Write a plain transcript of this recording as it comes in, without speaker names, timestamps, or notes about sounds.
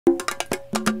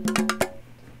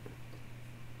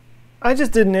I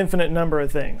just did an infinite number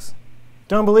of things.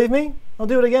 Don't believe me? I'll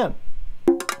do it again.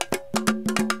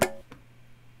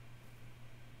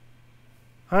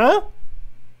 Huh?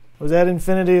 Was that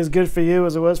infinity as good for you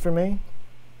as it was for me?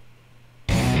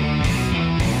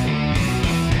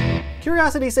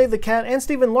 Curiosity Saved the Cat and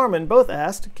Stephen Lorman both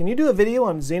asked, can you do a video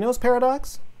on Zeno's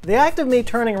Paradox? The act of me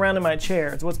turning around in my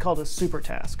chair is what's called a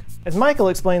supertask. As Michael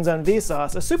explains on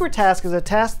VSauce, a supertask is a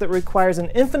task that requires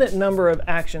an infinite number of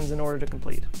actions in order to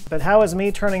complete. But how is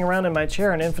me turning around in my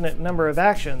chair an infinite number of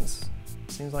actions?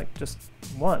 Seems like just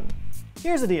one.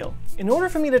 Here's the deal. In order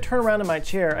for me to turn around in my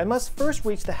chair, I must first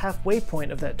reach the halfway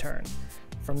point of that turn.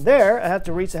 From there, I have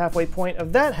to reach the halfway point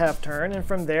of that half turn, and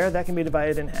from there, that can be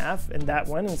divided in half, and that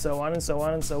one, and so on, and so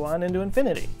on, and so on, into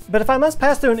infinity. But if I must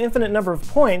pass through an infinite number of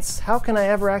points, how can I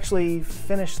ever actually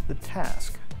finish the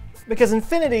task? Because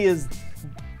infinity is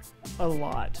a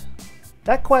lot.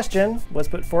 That question was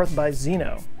put forth by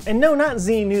Zeno. And no, not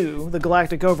Zenu, the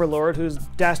galactic overlord whose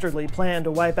dastardly plan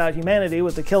to wipe out humanity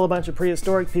was to kill a bunch of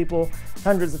prehistoric people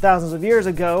hundreds of thousands of years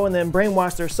ago and then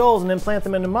brainwash their souls and implant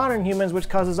them into modern humans, which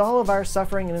causes all of our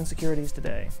suffering and insecurities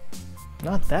today.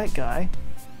 Not that guy.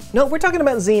 No, we're talking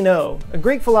about Zeno, a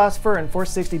Greek philosopher in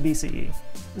 460 BCE.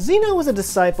 Zeno was a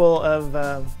disciple of,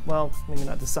 well, maybe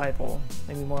not disciple,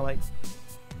 maybe more like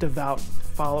devout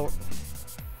follower.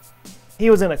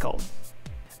 He was in a cult.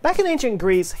 Back in ancient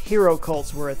Greece, hero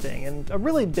cults were a thing, and a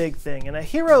really big thing. And a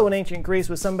hero in ancient Greece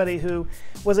was somebody who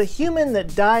was a human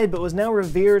that died but was now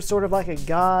revered sort of like a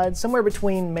god, somewhere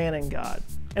between man and god.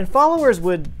 And followers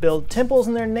would build temples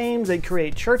in their names, they'd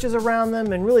create churches around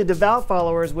them, and really devout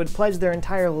followers would pledge their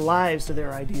entire lives to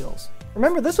their ideals.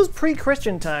 Remember, this was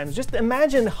pre-Christian times. Just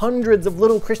imagine hundreds of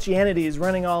little Christianities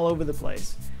running all over the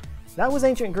place. That was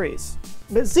ancient Greece.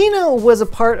 But Zeno was a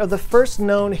part of the first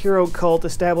known hero cult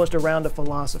established around a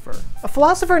philosopher. A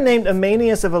philosopher named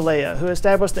Ameinias of Elea, who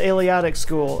established the Eleatic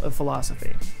School of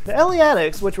Philosophy. The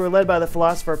Eleatics, which were led by the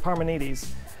philosopher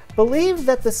Parmenides, believed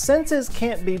that the senses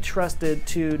can't be trusted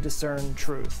to discern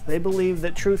truth. They believed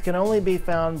that truth can only be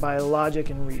found by logic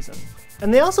and reason.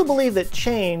 And they also believe that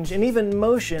change, and even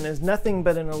motion, is nothing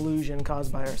but an illusion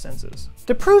caused by our senses.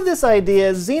 To prove this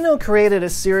idea, Zeno created a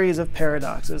series of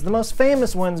paradoxes, the most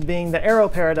famous ones being the arrow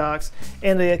paradox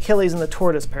and the Achilles and the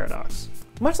Tortoise Paradox.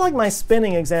 Much like my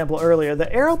spinning example earlier,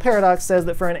 the arrow paradox says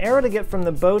that for an arrow to get from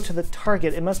the bow to the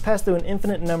target, it must pass through an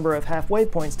infinite number of halfway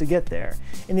points to get there.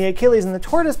 And the Achilles and the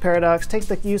Tortoise Paradox takes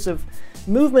the use of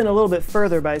movement a little bit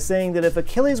further by saying that if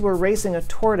Achilles were racing a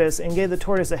tortoise and gave the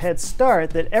tortoise a head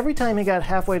start, that every time he got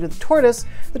halfway to the tortoise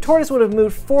would have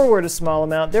moved forward a small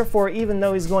amount. Therefore, even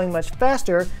though he's going much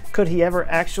faster, could he ever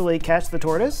actually catch the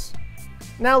tortoise?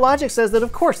 Now, logic says that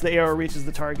of course the arrow reaches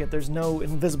the target. There's no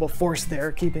invisible force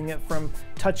there keeping it from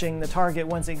touching the target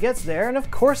once it gets there, and of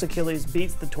course Achilles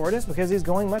beats the tortoise because he's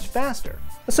going much faster.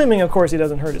 Assuming, of course, he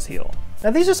doesn't hurt his heel.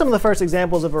 Now, these are some of the first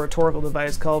examples of a rhetorical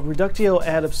device called reductio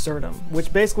ad absurdum,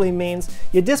 which basically means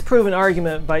you disprove an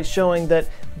argument by showing that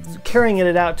carrying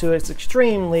it out to its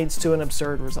extreme leads to an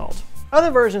absurd result. Other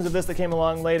versions of this that came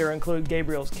along later include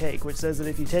Gabriel's cake, which says that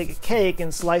if you take a cake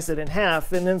and slice it in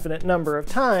half an infinite number of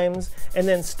times, and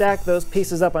then stack those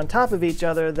pieces up on top of each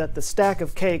other, that the stack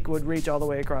of cake would reach all the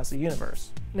way across the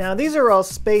universe. Now, these are all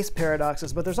space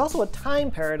paradoxes, but there's also a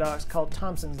time paradox called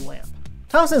Thomson's lamp.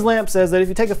 Thomson's lamp says that if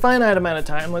you take a finite amount of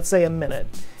time, let's say a minute,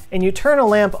 and you turn a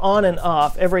lamp on and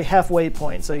off every halfway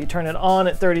point. So you turn it on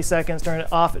at 30 seconds, turn it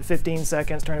off at 15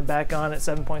 seconds, turn it back on at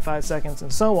 7.5 seconds,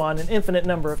 and so on, an infinite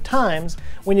number of times.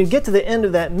 When you get to the end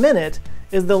of that minute,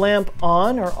 is the lamp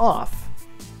on or off?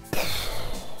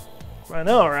 I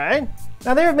know, right?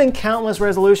 Now, there have been countless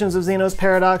resolutions of Zeno's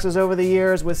paradoxes over the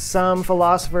years, with some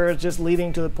philosophers just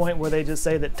leading to the point where they just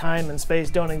say that time and space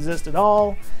don't exist at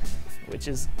all, which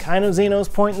is kind of Zeno's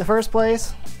point in the first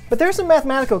place. But there are some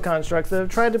mathematical constructs that have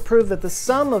tried to prove that the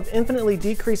sum of infinitely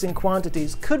decreasing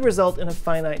quantities could result in a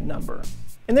finite number.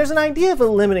 And there's an idea of a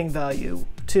limiting value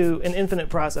to an infinite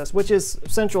process, which is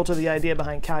central to the idea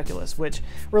behind calculus, which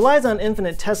relies on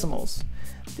infinitesimals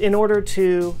in order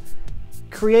to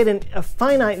create a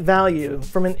finite value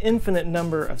from an infinite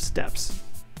number of steps.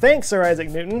 Thanks, Sir Isaac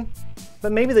Newton.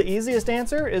 But maybe the easiest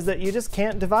answer is that you just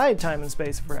can't divide time and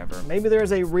space forever. Maybe there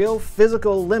is a real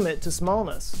physical limit to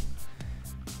smallness.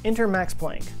 Enter Max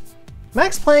Planck.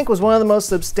 Max Planck was one of the most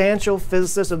substantial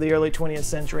physicists of the early 20th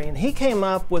century, and he came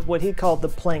up with what he called the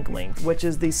Planck length, which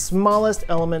is the smallest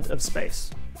element of space.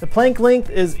 The Planck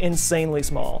length is insanely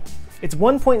small. It's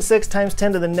 1.6 times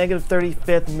 10 to the negative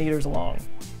 35th meters long.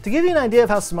 To give you an idea of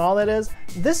how small that is,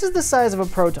 this is the size of a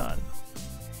proton.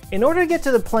 In order to get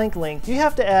to the Planck length, you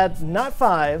have to add not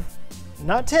 5,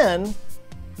 not 10,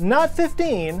 not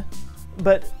 15,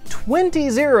 but 20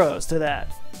 zeros to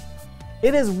that.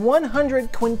 It is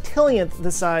 100 quintillionth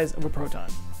the size of a proton.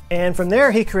 And from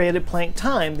there, he created Planck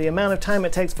time, the amount of time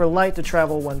it takes for light to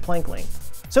travel one Planck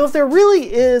length. So if there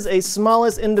really is a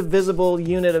smallest indivisible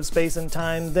unit of space and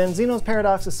time, then Zeno's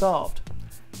paradox is solved.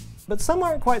 But some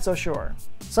aren't quite so sure.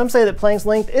 Some say that Planck's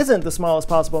length isn't the smallest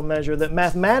possible measure, that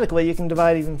mathematically you can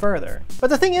divide even further. But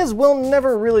the thing is, we'll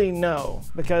never really know,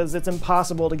 because it's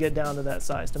impossible to get down to that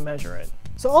size to measure it.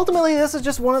 So ultimately, this is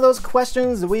just one of those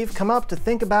questions that we've come up to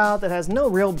think about that has no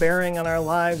real bearing on our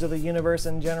lives or the universe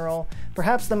in general.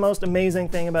 Perhaps the most amazing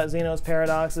thing about Zeno's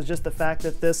paradox is just the fact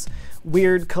that this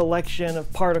weird collection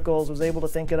of particles was able to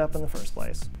think it up in the first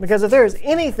place. Because if there is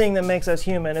anything that makes us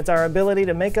human, it's our ability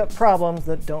to make up problems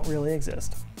that don't really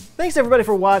exist. Thanks everybody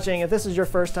for watching. If this is your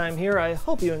first time here, I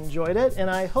hope you enjoyed it, and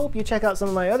I hope you check out some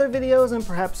of my other videos and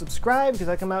perhaps subscribe, because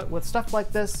I come out with stuff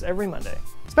like this every Monday.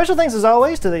 Special thanks as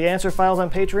always to the answer files on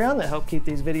Patreon that help keep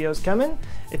these videos coming.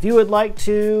 If you would like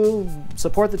to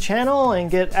support the channel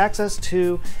and get access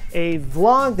to a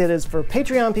vlog that is for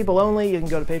Patreon people only, you can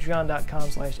go to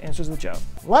patreon.com/answerswithjoe.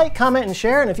 Like, comment, and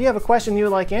share, and if you have a question you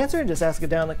would like answered, just ask it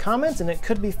down in the comments and it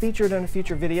could be featured in a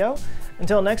future video.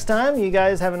 Until next time, you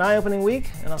guys have an eye-opening week,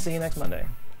 and I'll see you next Monday.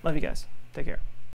 Love you guys. Take care.